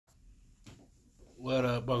What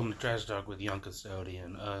up? Welcome to Trash Talk with Young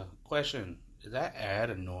Custodian. Question: Is that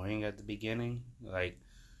ad annoying at the beginning? I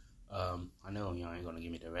know you ain't gonna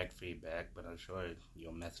give me direct feedback, but I'm sure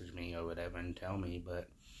you'll message me or whatever and tell me. But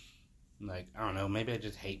I don't know. Maybe I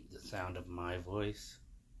just hate the sound of my voice.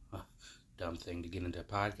 Dumb thing to get into a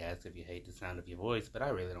podcast if you hate the sound of your voice, but I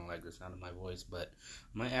really don't like the sound of my voice. But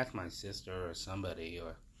I might ask my sister or somebody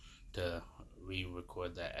or to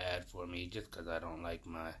re-record that ad for me just because I don't like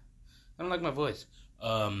my voice.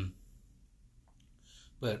 Um,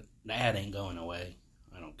 but the ad ain't going away.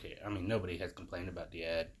 I don't care. I mean, nobody has complained about the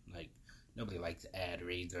ad. Nobody likes ad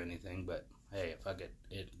reads or anything. But hey, if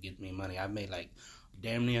it gets me money. I've made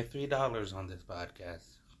damn near $3 on this podcast.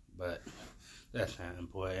 But that's not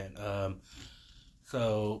important.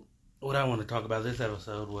 So what I want to talk about this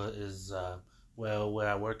episode is where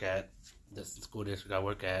I work at, the school district I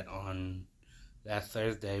work at. On last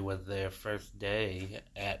Thursday was their first day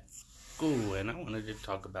at school, and I wanted to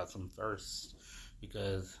talk about some firsts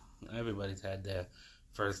because everybody's had their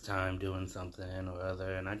first time doing something or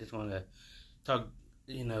other, and I just want to talk,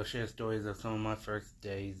 share stories of some of my first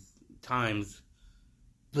times,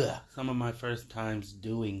 some of my first times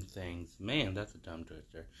doing things. Man, that's a tongue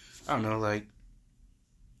twister. I don't know,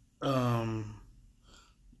 um,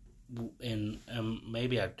 and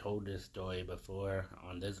maybe I've told this story before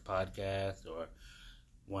on this podcast or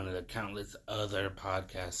one of the countless other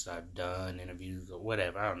podcasts I've done, interviews or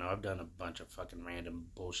whatever. I don't know. I've done a bunch of fucking random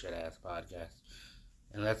bullshit ass podcasts.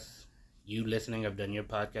 And that's you listening. I've done your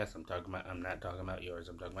podcast. I'm not talking about yours.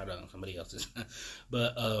 I'm talking about somebody else's.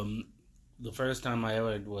 But the first time I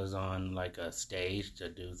ever was on a stage to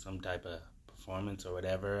do some type of performance or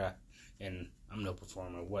whatever, and I'm no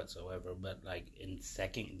performer whatsoever, but in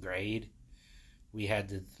second grade, we had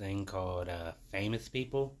this thing called Famous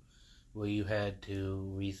People, where you had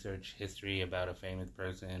to research history about a famous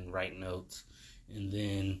person, write notes, and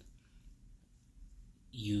then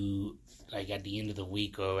you, at the end of the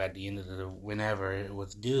week or at the end of whenever it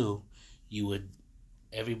was due,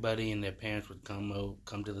 everybody and their parents would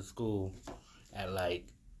come to the school at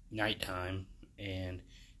nighttime, and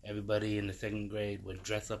everybody in the second grade would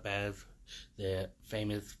dress up as the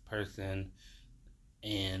famous person,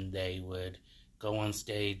 and they would go on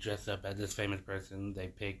stage dressed up as this famous person they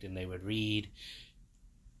picked, and they would read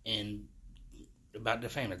and about the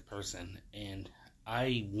famous person. And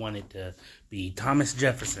I wanted to be Thomas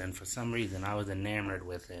Jefferson for some reason. I was enamored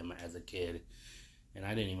with him as a kid, and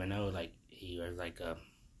I didn't even know he was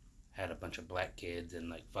had a bunch of black kids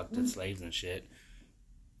and fucked the slaves and shit.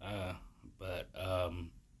 But I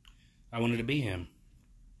wanted to be him.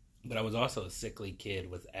 But I was also a sickly kid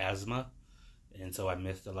with asthma, and so I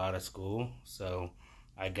missed a lot of school. So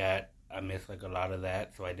I missed a lot of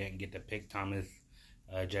that. So I didn't get to pick Thomas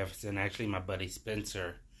Jefferson. Actually, my buddy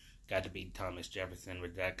Spencer got to be Thomas Jefferson,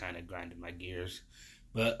 which that kind of grinded my gears.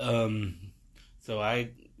 But so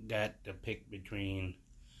I got to pick between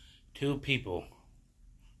two people,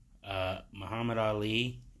 Muhammad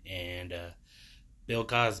Ali and Bill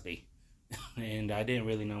Cosby. And I didn't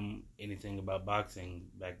really know anything about boxing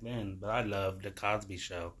back then, but I loved the Cosby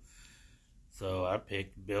Show. So I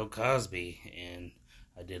picked Bill Cosby, and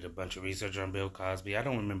I did a bunch of research on Bill Cosby. I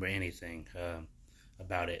don't remember anything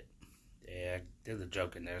about it. Yeah, there's a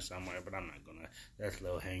joke in there somewhere, but I'm not gonna. That's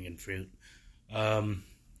low hanging fruit.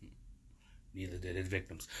 Neither did his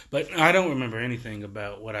victims. But I don't remember anything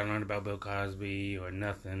about what I learned about Bill Cosby or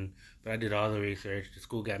nothing. But I did all the research. The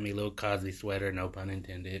school got me a little Cosby sweater, no pun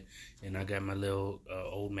intended. And I got my little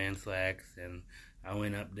old man slacks. And I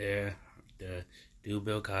went up there to do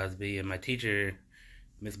Bill Cosby. And my teacher,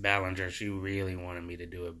 Miss Ballinger, she really wanted me to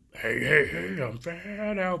do it. Hey, I'm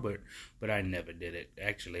Fat Albert. But I never did it.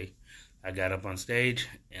 Actually, I got up on stage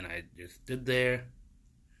and I just stood there.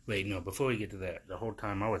 Wait, no, before we get to that, the whole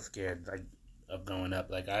time I was scared, of going up.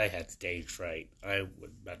 I had stage fright. I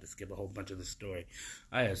was about to skip a whole bunch of the story.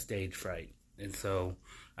 I had stage fright. And so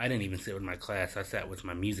I didn't even sit with my class. I sat with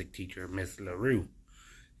my music teacher, Miss LaRue.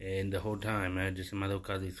 And the whole time, I just in my little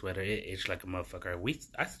Cosby sweater, it itched like a motherfucker.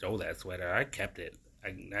 I stole that sweater. I kept it.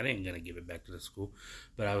 I didn't gonna give it back to the school.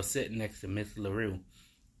 But I was sitting next to Miss LaRue.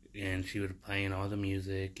 And she was playing all the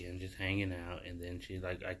music and just hanging out. And then she's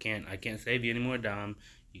like, I can't save you anymore, Dom.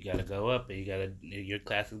 You gotta go up. Your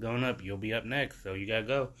class is going up. You'll be up next, so you gotta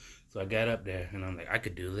go. So I got up there, and I'm like, I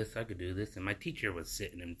could do this. And my teacher was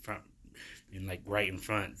sitting in front, and right in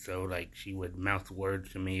front. So she would mouth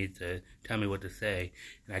words to me to tell me what to say.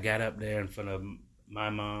 And I got up there in front of my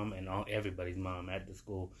mom and everybody's mom at the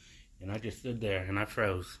school, and I just stood there and I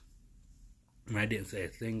froze. And I didn't say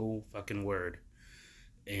a single fucking word.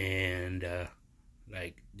 And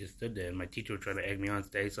Like, just stood there, and my teacher was trying to egg me on,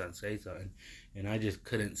 say something, and I just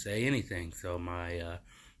couldn't say anything. So my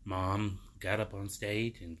mom got up on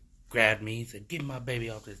stage and grabbed me and said, "Get my baby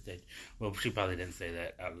off the stage." Well, she probably didn't say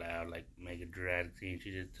that out loud, like make a dramatic scene.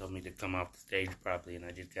 She just told me to come off the stage properly, and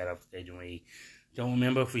I just got off the stage, and we don't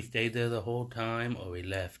remember if we stayed there the whole time or we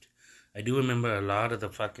left. I do remember a lot of the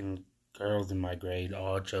fucking girls in my grade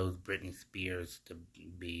all chose Britney Spears to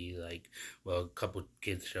be like, well, a couple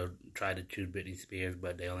kids tried to choose Britney Spears,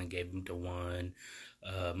 but they only gave them to one.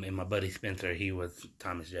 And my buddy Spencer, he was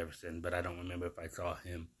Thomas Jefferson, but I don't remember if I saw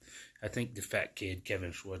him. I think the fat kid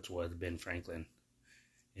Kevin Schwartz was Ben Franklin.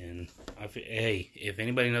 And hey, if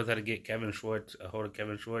anybody knows how to get a hold of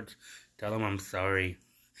Kevin Schwartz, tell him I'm sorry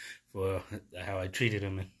for how I treated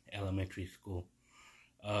him in elementary school.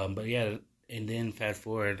 But yeah, and then fast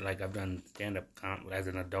forward, like I've done as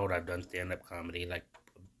an adult, I've done stand-up comedy like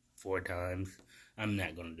 4 times. I'm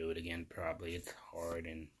not gonna do it again. Probably it's hard,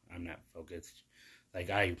 and I'm not focused. Like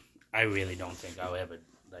I really don't think I'll ever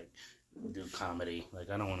like do comedy. Like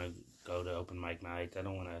I don't want to go to open mic nights. I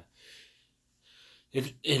don't want to.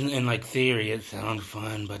 It's in like theory, it sounds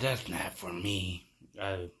fun, but that's not for me.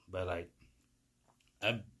 But like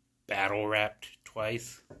I battle rapped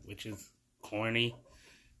twice, which is corny.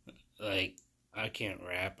 Like, I can't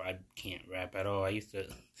rap. I can't rap at all.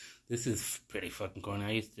 This is pretty fucking corny. I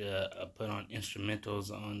used to put on instrumentals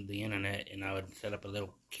on the internet, and I would set up a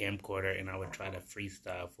little camcorder, and I would try to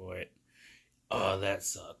freestyle for it. Oh, that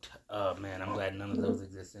sucked. Oh, man, I'm glad none of those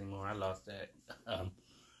exist anymore. I lost that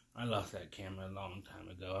camera a long time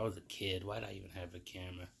ago. I was a kid. Why'd I even have a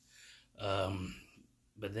camera?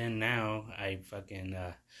 But then now, I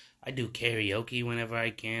do karaoke whenever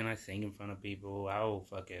I can. I sing in front of people. I'll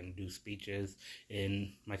fucking do speeches.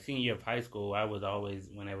 In my senior year of high school, I was always,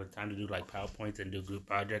 when it was time to do like PowerPoints and do group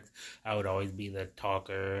projects, I would always be the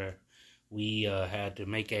talker. We had to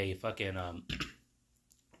make a fucking,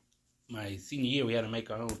 my senior year, we had to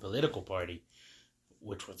make our own political party,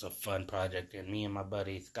 which was a fun project. And me and my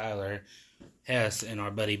buddy Skylar Hess and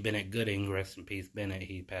our buddy Bennett Gooding, rest in peace, Bennett,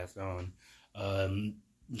 he passed on,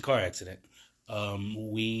 car accident.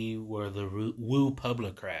 We were the Woo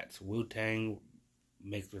Publicrats. Wu-Tang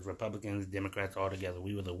mixed with Republicans, Democrats all together.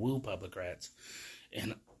 We were the Woo Publicrats.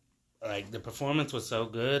 And, like, the performance was so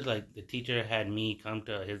good. Like, the teacher had me come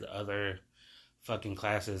to his other fucking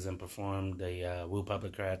classes and perform the Woo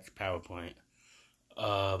Publicrats PowerPoint.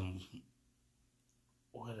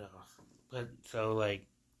 What else? But, so, like,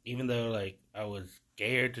 even though, like, I was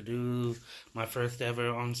scared to do my first ever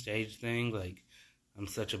on stage thing, like, I'm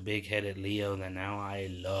such a big-headed Leo that now I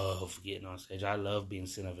love getting on stage. I love being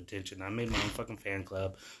center of attention. I made my own fucking fan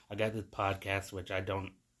club. I got this podcast, which I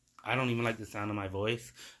don't even like the sound of my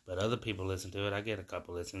voice, but other people listen to it. I get a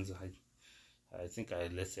couple listens. I think I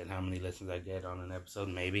listed how many listens I get on an episode.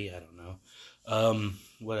 Maybe, I don't know.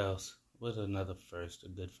 What else? What's another first? A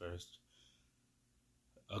good first?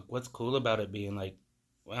 What's cool about it being like,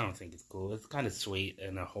 well, I don't think it's cool. It's kind of sweet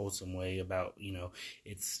in a wholesome way about,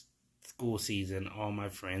 it's school season. All my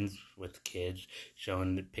friends with kids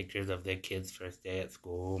showing the pictures of their kids' first day at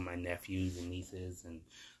school, my nephews and nieces, and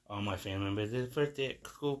all my family members. Their first day at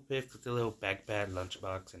school pics with a little backpack,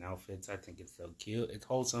 lunchbox, and outfits. I think it's so cute. It's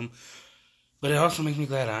wholesome. But it also makes me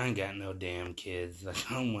glad I ain't got no damn kids. Like,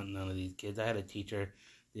 I don't want none of these kids. I had a teacher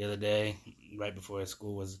the other day, right before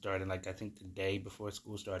school was starting, like I think the day before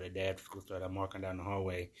school started, day after school started, I'm walking down the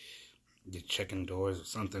hallway, just checking doors or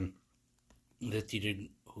something. This teacher,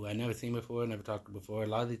 who I never seen before, never talked to before, a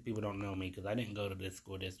lot of these people don't know me because I didn't go to this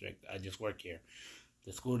school district. I just work here.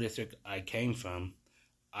 The school district I came from,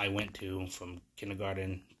 I went to from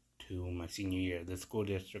kindergarten to my senior year. The school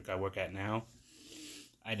district I work at now,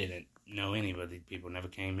 I didn't know any of these people, never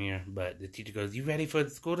came here. But the teacher goes, "You ready for the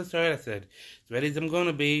school to start?" I said, "As ready as I'm going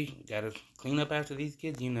to be. Got to clean up after these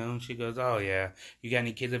kids, And she goes, "Oh, yeah. You got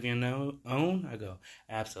any kids of your own?" I go,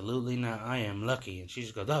 "Absolutely not. I am lucky." And she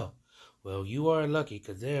just goes, "Oh, well, you are lucky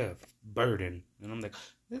because they're a burden." And I'm like,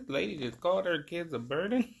 this lady just called her kids a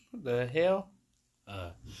burden? What the hell?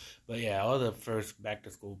 But yeah, all the first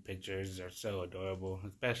back-to-school pictures are so adorable,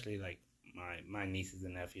 especially, like, my nieces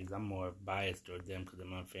and nephews. I'm more biased towards them because of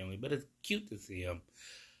my family, but it's cute to see them.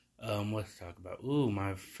 Let's talk about,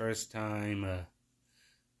 my first time, let's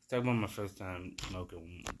talk about my first time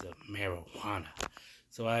smoking the marijuana.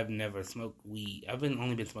 So I've never smoked weed. I've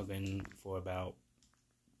only been smoking for about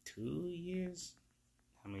 2 years.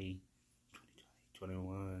 How many? 2020,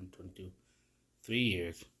 21, 22. 3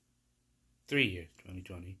 years. 3 years.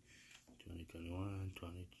 2020, 2021,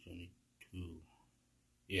 2022.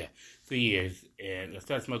 Yeah, 3 years. And I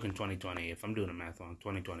started smoking 2020. If I'm doing the math wrong,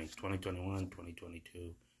 2020, 2021,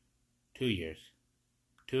 2022. 2 years.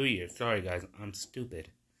 2 years. Sorry, guys. I'm stupid.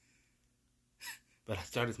 But I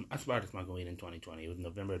started smoking weed in 2020. It was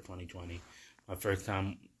November of 2020. My first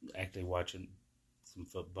time actually watching some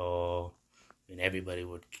football, and everybody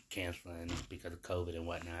was canceling because of COVID and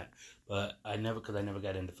whatnot. But because I never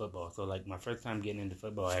got into football. So, like, my first time getting into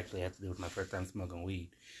football actually had to do with my first time smoking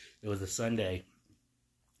weed. It was a Sunday,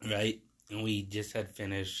 right? And we just had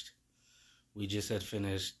finished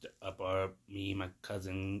up me, my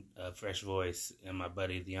cousin, Fresh Voice, and my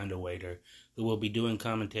buddy, the Underwaiter, who will be doing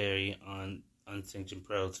commentary on Unsanctioned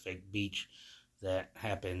Pro's Fake Beach that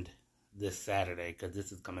happened this Saturday, because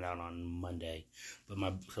this is coming out on Monday. So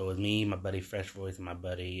it was me, my buddy Fresh Voice, and my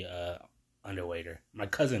buddy Underwaiter. My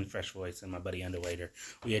cousin Fresh Voice and my buddy Underwaiter.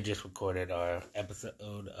 We had just recorded our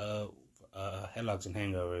episode of Headlocks and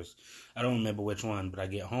Hangovers. I don't remember which one, but I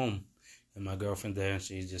get home and my girlfriend's there and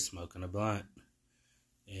she's just smoking a blunt.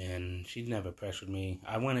 And she never pressured me.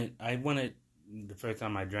 I wanted the first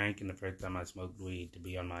time I drank and the first time I smoked weed to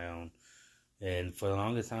be on my own. And for the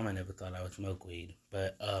longest time, I never thought I would smoke weed.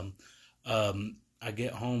 But I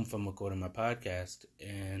get home from recording my podcast,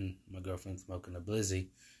 and my girlfriend's smoking a blizzy.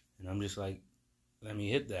 And I'm just like, let me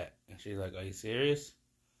hit that. And she's like, are you serious?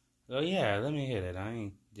 Oh, yeah, let me hit it. I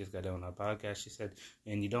ain't just got done with my podcast. She said,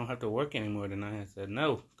 and you don't have to work anymore tonight. I said,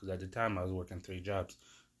 no, because at the time I was working 3 jobs.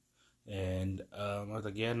 And I was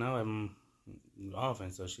like, yeah, no, I'm off.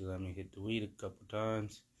 And so she let me hit the weed a couple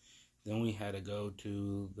times. Then we had to go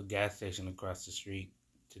to the gas station across the street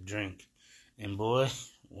to drink. And boy,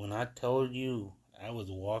 when I told you I was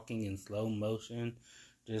walking in slow motion,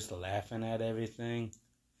 just laughing at everything,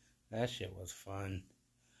 that shit was fun.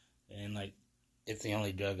 And like, it's the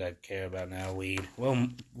only drug I care about now, weed. Well,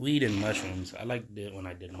 weed and mushrooms. I liked it when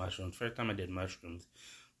I did mushrooms. First time I did mushrooms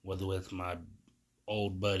was with my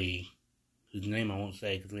old buddy, whose name I won't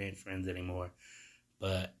say because we ain't friends anymore.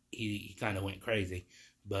 But he kind of went crazy.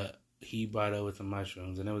 But he brought over some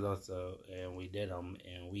mushrooms, and and we did them,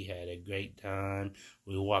 and we had a great time.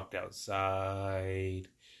 We walked outside.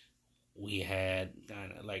 We had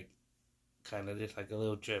kind of just like a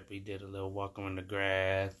little trip. We did a little walk on the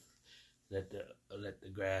grass, let the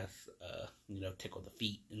grass, tickle the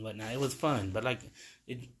feet and whatnot. It was fun, but I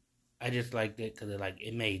just liked it because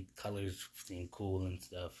it made colors seem cool and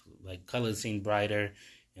stuff. Like, colors seemed brighter,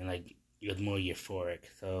 and it was more euphoric.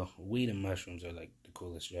 So weed and mushrooms are like the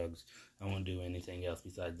coolest drugs. I won't do anything else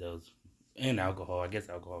besides those. And alcohol. I guess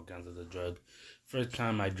alcohol counts as a drug. First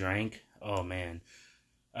time I drank, oh man,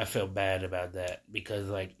 I felt bad about that because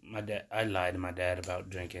my dad, I lied to my dad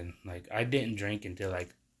about drinking. I didn't drink until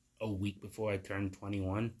a week before I turned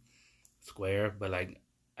 21 square, but I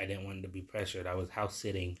didn't want to be pressured. I was house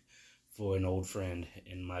sitting for an old friend,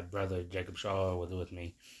 and my brother Jacob Shaw was with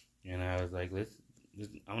me, and I was like,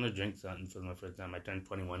 I want to drink something for my first time. I turned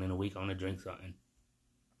 21 in a week. I want to drink something.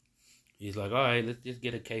 He's like, all right, let's just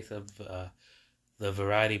get a case of the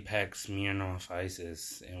variety pack Smirnoff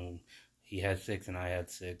Ices. And he had 6 and I had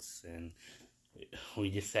 6. And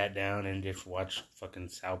we just sat down and just watched fucking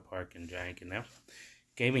South Park and drank. And that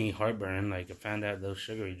gave me heartburn. I found out those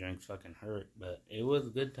sugary drinks fucking hurt. But it was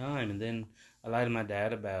a good time. And then I lied to my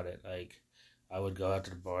dad about it. I would go out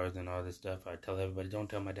to the bars and all this stuff. I'd tell everybody, don't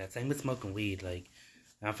tell my dad. Same with smoking weed. And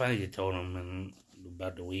I finally just told him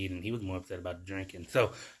about the weed, and he was more upset about the drinking.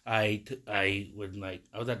 So I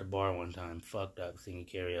was at the bar one time, fucked up, singing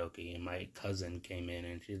karaoke, and my cousin came in,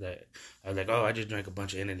 and I was like, oh, I just drank a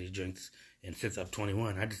bunch of energy drinks, and since I'm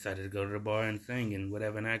 21, I decided to go to the bar and sing and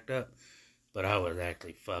whatever and act up. But I was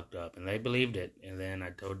actually fucked up, and they believed it. And then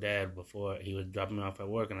I told Dad before he was dropping me off at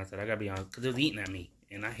work, and I said, I gotta be honest, because he was eating at me,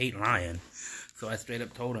 and I hate lying. So I straight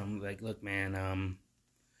up told him, look, man,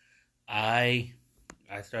 I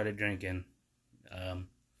started drinking, I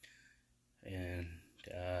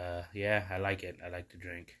like it. I like to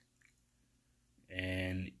drink.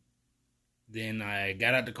 And then I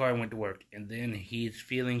got out the car and went to work, and then his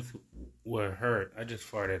feelings were hurt. I just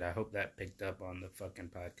farted. I hope that picked up on the fucking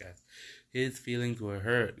podcast. His feelings were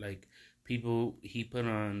hurt. People he put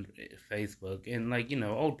on Facebook, and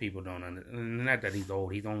old people don't understand. Not that he's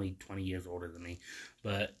old, he's only 20 years older than me,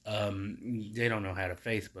 but they don't know how to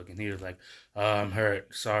Facebook. And he was like, I'm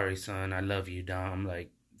hurt, sorry son, I love you, Dom,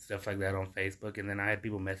 stuff like that on Facebook. And then I had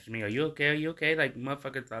people message me, are you okay,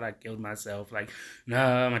 motherfucker thought I killed myself.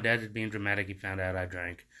 No, my dad's just being dramatic, he found out I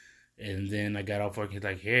drank. And then I got off work. He's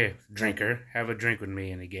like, here, drinker, have a drink with me.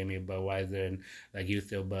 And he gave me a Budweiser. And he was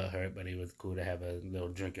still butthurt, but he was cool to have a little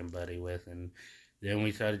drinking buddy with. And then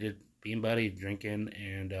we started just being buddies, drinking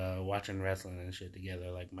and watching wrestling and shit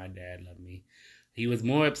together. My dad loved me. He was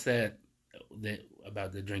more upset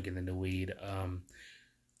about the drinking than the weed.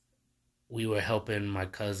 We were helping my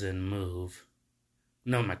cousin move.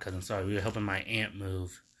 No, my cousin, sorry. We were helping my aunt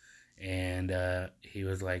move. And he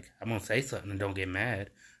was like, I'm going to say something and don't get mad.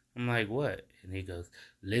 I'm like, what? And he goes,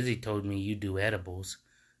 Lizzie told me you do edibles.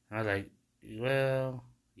 I was like, well,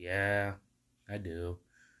 yeah, I do.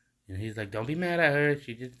 And he's like, don't be mad at her.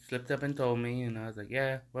 She just slipped up and told me. And I was like,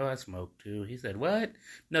 yeah, well, I smoke too. He said, what?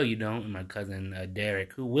 No, you don't. And my cousin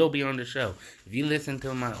Derek, who will be on the show. If you listen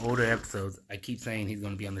to my older episodes, I keep saying he's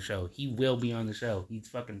going to be on the show. He will be on the show. He's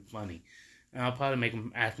fucking funny. And I'll probably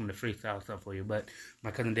ask him to freestyle stuff for you. But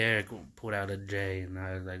my cousin Derek pulled out a J. And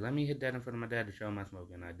I was like, let me hit that in front of my dad to show him I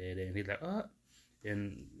smoke. And I did it. And he's like, oh.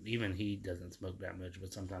 And even he doesn't smoke that much.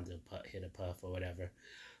 But sometimes he'll hit a puff or whatever.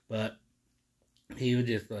 But he was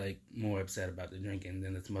just like more upset about the drinking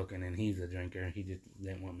than the smoking, and he's a drinker. He just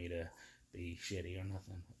didn't want me to be shitty or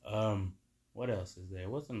nothing. What else is there?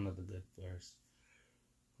 What's another good first?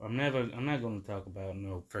 I'm not going to talk about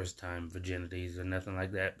no first time virginities or nothing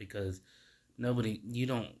like that because you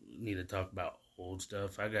don't need to talk about old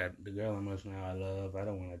stuff. I got the girl I'm with now I love. I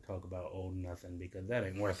don't want to talk about old nothing because that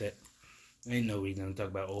ain't worth it. Ain't no reason to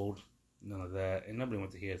talk about old, none of that, and nobody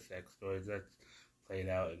wants to hear sex stories. That's played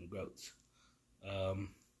out and gross. Um,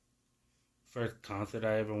 First concert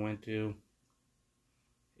I ever went to,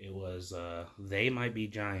 it was They Might Be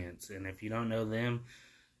Giants, and if you don't know them,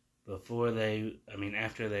 after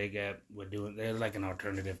they're like an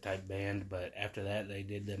alternative type band, but after that they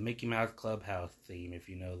did the Mickey Mouse Clubhouse theme. If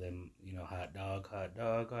you know them, you know hot dog,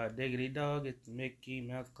 hot diggity dog, it's Mickey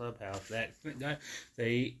Mouse Clubhouse.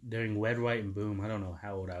 They during Wed, White, and Boom. I don't know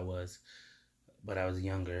how old I was, but I was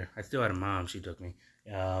younger. I still had a mom. She took me.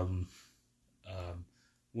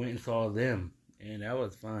 Went and saw them, and that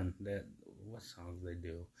was fun. What songs they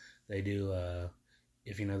do? They do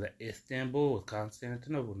if you know that Istanbul with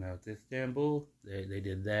Constantinople. Now it's Istanbul. They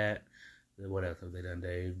did that. What else have they done?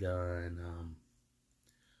 They've done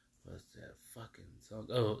what's that fucking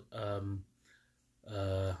song?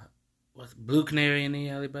 What's Blue Canary in the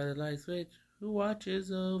Alley by the Light Switch? Who watches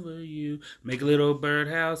over you? Make a little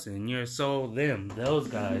birdhouse in your soul. Those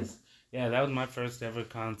guys. Yeah, that was my first ever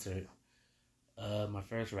concert. My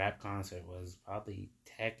first rap concert was probably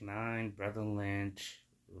Tech Nine, Brother Lynch,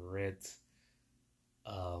 Ritz,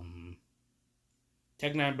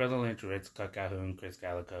 Tech Nine, Brother Lynch, Ritz, Cut Calhoun, Chris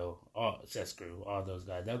Calico, Seth Screw, all those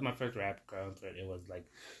guys. That was my first rap concert. It was like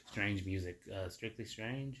Strange Music, Strictly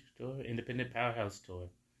Strange tour, Independent Powerhouse tour.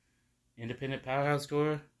 Independent Powerhouse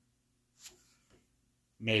tour?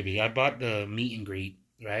 Maybe. I bought the meet and greet,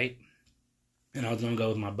 right? And I was gonna go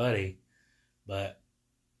with my buddy, but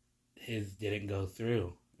his didn't go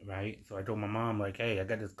through, right? So I told my mom, like, hey, I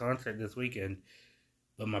got this concert this weekend,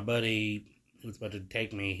 but my buddy who was supposed to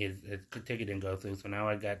take me, his ticket didn't go through. So now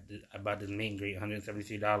I bought this meet and greet,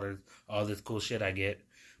 $173, all this cool shit I get,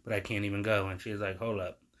 but I can't even go. And she was like, hold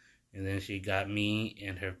up. And then she got me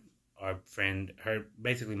and our friend,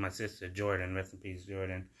 basically my sister, Jordan, rest in peace,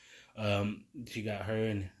 Jordan. She got her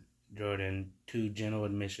and Jordan 2 general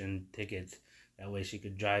admission tickets. That way she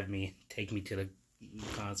could take me to the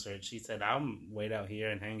concert. She said, I'll wait out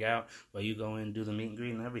here and hang out while you go in and do the meet and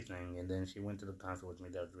greet and everything. And then she went to the concert with me.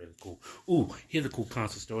 That was really cool. Ooh, here's a cool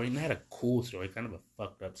concert story. And I had a cool story, kind of a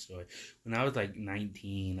fucked up story. When I was like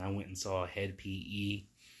 19, I went and saw Head PE,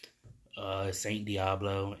 Saint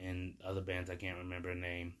Diablo, and other bands I can't remember the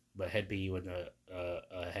name. But Head PE was a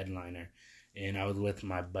headliner. And I was with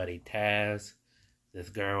my buddy Taz, this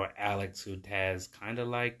girl Alex who Taz kind of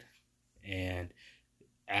liked, and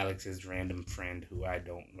Alex's random friend who I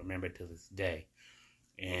don't remember to this day.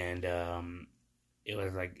 And it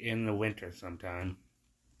was like in the winter sometime.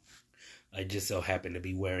 I just so happened to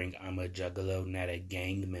be wearing I'm a Juggalo, not a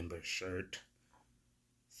gang member shirt.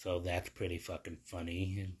 So that's pretty fucking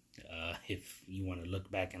funny. If you want to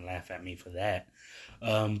look back and laugh at me for that.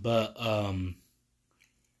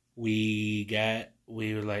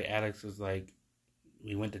 Alex was like,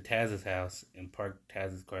 we went to Taz's house and parked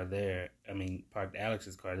Alex's car there. And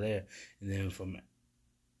then from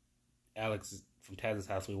Taz's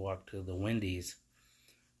house, we walked to the Wendy's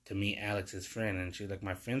to meet Alex's friend. And she was like,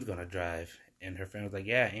 my friend's going to drive. And her friend was like,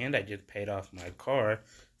 yeah, and I just paid off my car,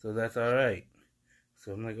 so that's all right.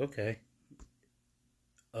 So I'm like, okay.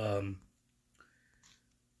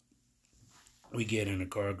 We get in the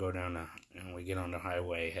car, and we get on the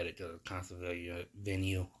highway, headed to the concert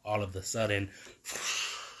venue. All of a sudden,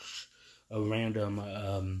 a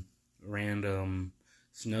random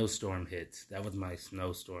snowstorm hits. That was my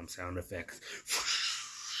snowstorm sound effects.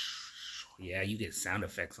 Yeah, you get sound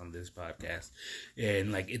effects on this podcast.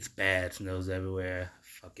 And like, it's bad. Snow's everywhere.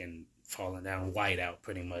 Fucking falling down, white out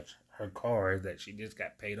pretty much. Her car that she just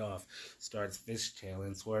got paid off starts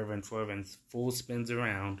fishtailing, swerving, full spins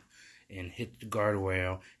around. and hit the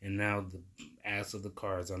guardrail, and now the ass of the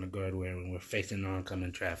car is on the guardrail, and we're facing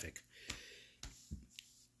oncoming traffic.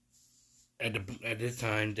 At this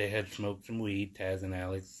time, they had smoked some weed, Taz and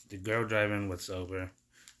Alex. The girl driving was sober.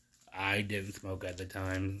 I didn't smoke at the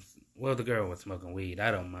time. Well, the girl was smoking weed. I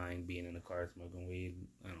don't mind being in the car smoking weed.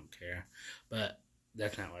 I don't care. But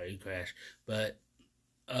that's not why we crashed. But,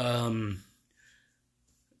 Alex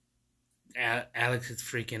is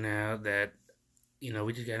freaking out that,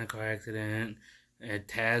 we just got in a car accident. And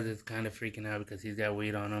Taz is kind of freaking out because he's got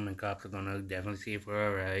weed on him, and cops are gonna definitely see if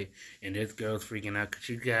we're alright. And this girl's freaking out because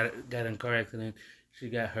she got in a car accident. She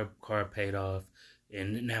got her car paid off,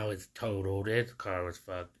 and now it's totaled. His car was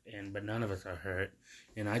fucked, but none of us are hurt.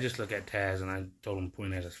 And I just look at Taz, and I told him to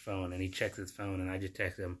point at his phone, and he checks his phone, and I just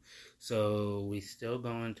text him, so we still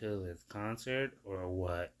going to this concert, or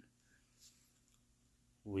what?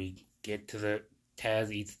 We get to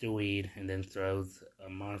Taz eats the weed, and then throws a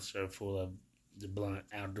monster full of the blunt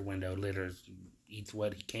out the window, litters, eats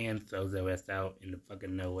what he can, throws the rest out in the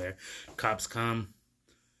fucking nowhere. Cops come.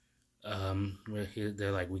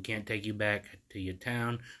 They're like, we can't take you back to your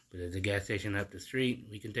town, but there's a gas station up the street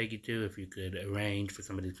we can take you to if you could arrange for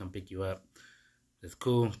somebody to come pick you up. That's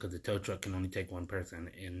cool, because the tow truck can only take one person,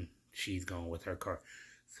 and she's going with her car.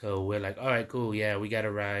 So we're like, all right, cool, yeah, we got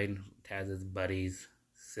a ride. Taz's buddy's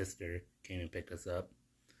sister came and picked us up,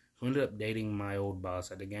 who ended up dating my old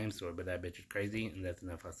boss at the game store, but that bitch is crazy, and that's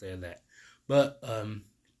enough. I said that. But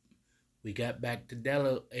we got back to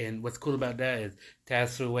Della, and what's cool about that is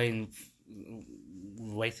Taz threw away and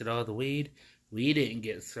wasted all the weed. We didn't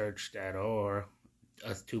get searched at all.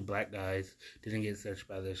 Us two black guys didn't get searched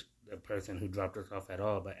by the person who dropped us off at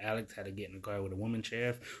all. But Alex had to get in the car with a woman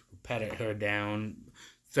sheriff who patted her down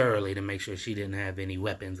thoroughly to make sure she didn't have any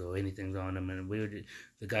weapons or anything on them. And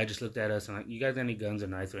the guy just looked at us and like, you guys got any guns or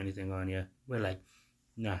knives or anything on you? We're like,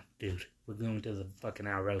 nah, dude, we're going to the fucking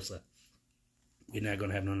Alrosa. We're not going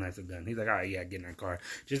to have no knives or gun. He's like, all right, yeah, get in our car.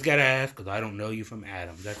 Just got to ask because I don't know you from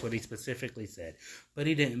Adam. That's what he specifically said. But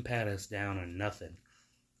he didn't pat us down or nothing.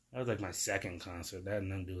 That was like my second concert. That had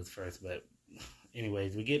nothing to do with first. But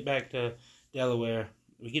anyways, we get back to Delaware.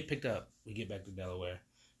 We get picked up. We get back to Delaware.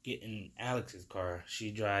 Get in Alex's car.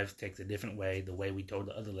 She drives, takes a different way, the way we told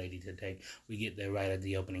the other lady to take. We get there right at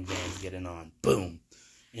the opening bands getting on. Boom.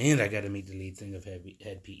 And I got to meet the lead singer of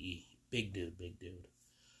Head PE. Big dude.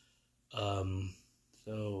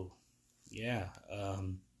 So, yeah.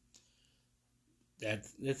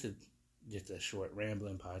 This is just a short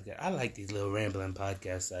rambling podcast. I like these little rambling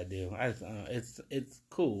podcasts I do. It's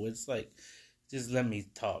cool. It's like, just let me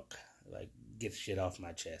talk. Like, get shit off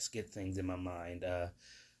my chest. Get things in my mind.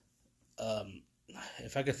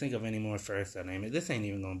 If I could think of any more firsts, I'd name it. This ain't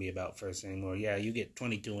even going to be about first anymore. Yeah, you get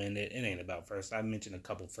 22 in it. It ain't about first. I mentioned a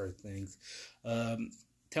couple first things.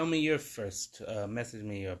 Tell me your first. Message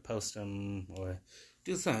me or post them or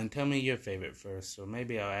do something. Tell me your favorite first. Or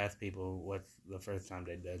maybe I'll ask people what's the first time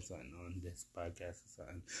they did something on this podcast or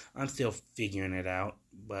something. I'm still figuring it out.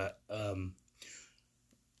 But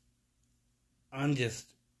I'm just...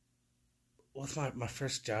 What's my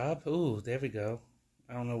first job? Ooh, there we go.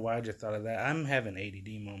 I don't know why I just thought of that. I'm having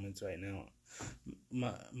ADD moments right now.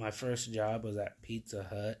 My first job was at Pizza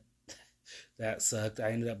Hut. That sucked.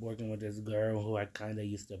 I ended up working with this girl who I kind of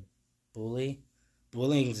used to bully.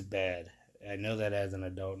 Bullying's bad. I know that as an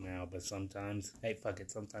adult now, but sometimes, hey, fuck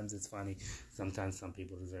it. Sometimes it's funny. Sometimes some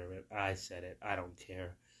people deserve it. I said it. I don't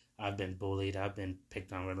care. I've been bullied. I've been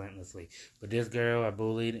picked on relentlessly. But this girl I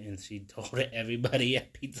bullied, and she told everybody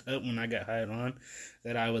at Pizza Hut when I got hired on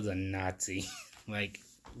that I was a Nazi. Like,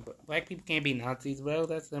 black people can't be Nazis, bro.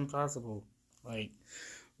 That's impossible. Like,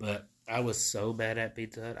 but I was so bad at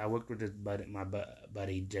Pizza Hut. I worked with my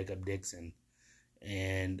buddy Jacob Dixon,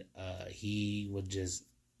 and he's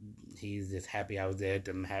just happy I was there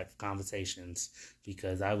to have conversations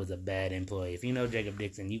because I was a bad employee. If you know Jacob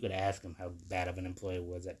Dixon, you could ask him how bad of an employee I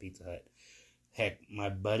was at Pizza Hut. Heck, my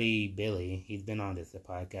buddy Billy, he's been on this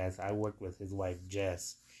podcast. I worked with his wife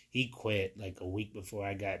Jess. He quit like a week before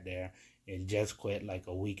I got there, and Jess quit like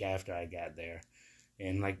a week after I got there.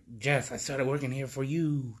 And like, Jess, I started working here for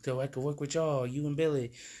you so I could work with y'all, you and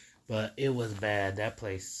Billy. But it was bad. That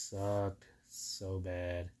place sucked so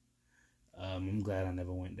bad. I'm glad I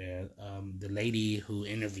never went there. The lady who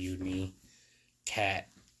interviewed me, Kat,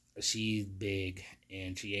 she's big,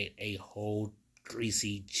 and she ate a whole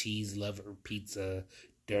greasy cheese lover pizza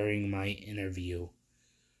during my interview.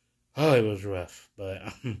 Oh, it was rough, but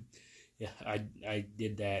yeah, I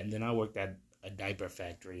did that, and then I worked at a diaper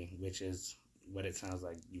factory, which is what it sounds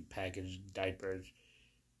like. You package diapers,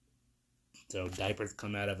 so diapers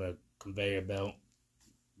come out of a conveyor belt,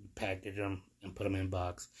 you package them, and put them in a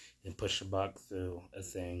box, and push the box through a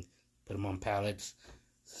thing, put them on pallets,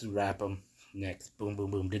 wrap them. Next, boom,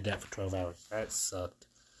 boom, boom. Did that for 12 hours. That sucked.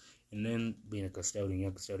 And then being a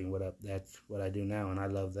young custodian, what up? That's what I do now, and I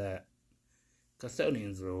love that.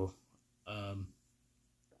 Custodians rule.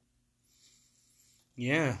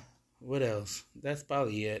 Yeah. What else? That's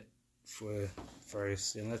probably it for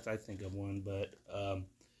first, unless I think of one. But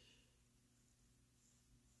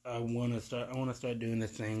I want to start doing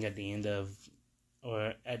this thing at the end of,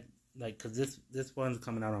 or at like, cause this one's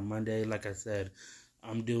coming out on Monday. Like I said,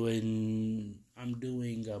 I'm doing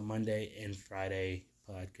a Monday and Friday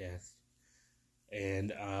podcast,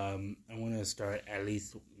 and I want to start at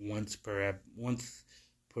least once per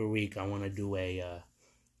week. I want to do a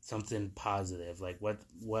something positive. Like what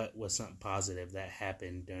was something positive that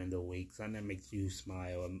happened during the week, something that makes you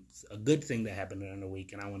smile, a good thing that happened during the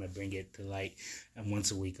week, and I want to bring it to light and once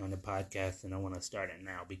a week on the podcast. And I want to start it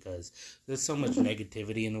now because there's so much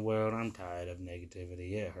negativity in the world. I'm tired of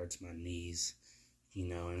negativity. It hurts my knees,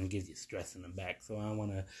 and it gives you stress in the back. So I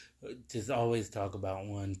want to just always talk about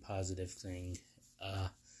one positive thing,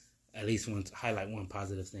 at least once, highlight one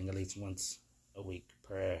positive thing at least once a week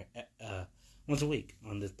once a week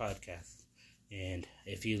on this podcast. And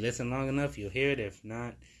if you listen long enough, you'll hear it. If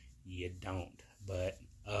not, you don't. But,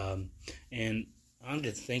 and I'm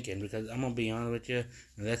just thinking, because I'm going to be honest with you,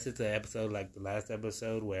 unless it's an episode like the last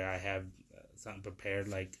episode where I have something prepared,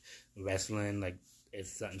 like wrestling, like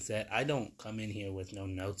it's something set, I don't come in here with no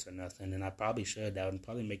notes or nothing, and I probably should. That would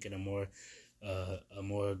probably make it a more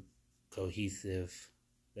cohesive,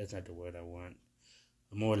 that's not the word I want,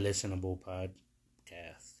 a more listenable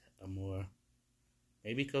podcast,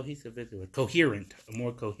 maybe cohesive is the word, a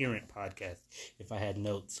more coherent podcast if I had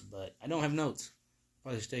notes, but I don't have notes.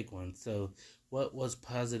 Probably should take one. So, what was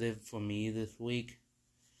positive for me this week?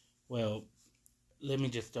 Well, let me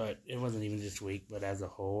just start. It wasn't even this week, but as a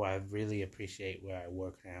whole, I really appreciate where I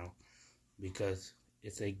work now because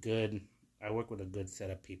I work with a good set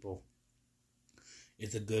of people.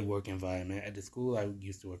 It's a good work environment. At the school I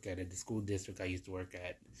used to work at the school district I used to work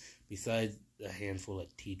at, besides a handful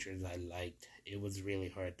of teachers I liked, it was really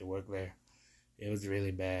hard to work there. It was really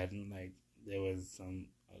bad. Like, there was some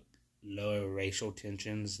lower racial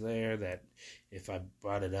tensions there that if I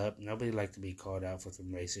brought it up, nobody liked to be called out for some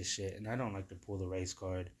racist shit, and I don't like to pull the race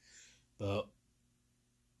card, but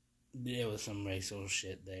there was some racial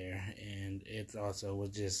shit there, and it also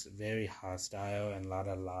was just very hostile and a lot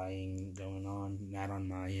of lying going on, not on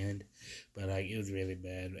my end, but it was really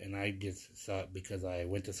bad. And I just thought, because I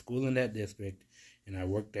went to school in that district and I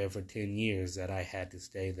worked there for 10 years, that I had to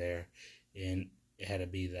stay there, and it had to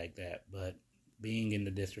be like that. But being in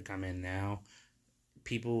the district I'm in now,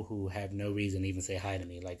 people who have no reason even say hi to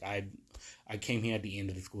me. Like, I came here at the end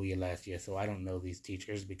of the school year last year, so I don't know these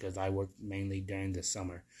teachers because I worked mainly during the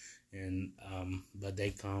summer. And but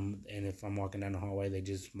they come, and if I'm walking down the hallway, they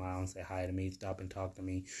just smile and say hi to me, stop and talk to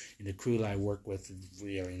me. And the crew I work with is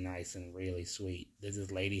really nice and really sweet. There's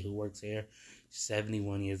this lady who works here,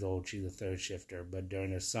 71 years old. She's a third shifter, but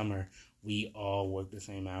during the summer, we all work the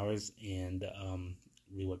same hours, and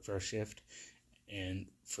we work first shift. And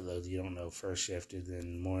for those of you who don't know, first shift is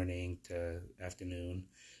in morning to afternoon.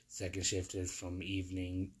 Second shift is from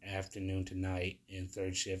afternoon to night, and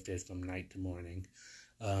third shift is from night to morning.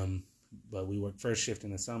 But we work first shift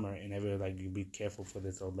in the summer, and everyone's like, you be careful for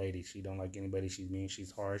this old lady. She don't like anybody. She's mean.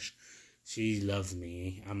 She's harsh. She loves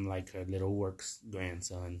me. I'm like her little works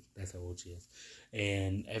grandson. That's how old she is.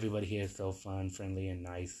 And everybody here is so fun, friendly, and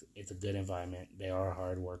nice. It's a good environment. They are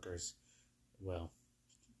hard workers. Well,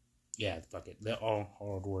 yeah, fuck it. They're all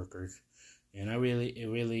hard workers. And it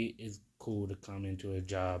really is cool to come into a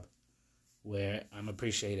job where I'm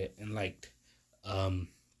appreciated and liked.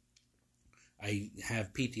 I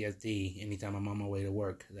have PTSD anytime I'm on my way to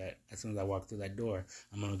work, that as soon as I walk through that door,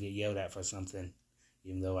 I'm going to get yelled at for something,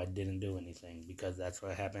 even though I didn't do anything, because that's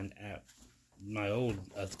what happened at my old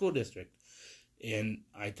school district. And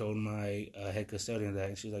I told my head custodian that,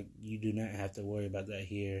 and she's like, you do not have to worry about that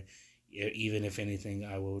here. Even if anything,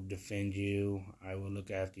 I will defend you. I will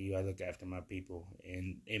look after you. I look after my people.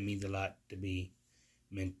 And it means a lot to be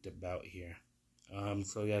meant about here.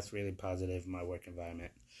 So that's really positive, my work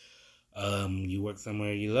environment. You work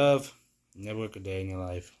somewhere you love, never work a day in your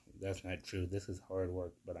life. That's not true. This is hard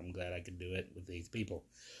work, but I'm glad I could do it with these people.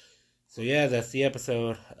 So yeah, that's the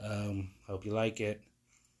episode. Hope you like it.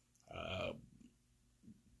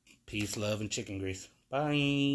 Peace, love, and chicken grease. Bye.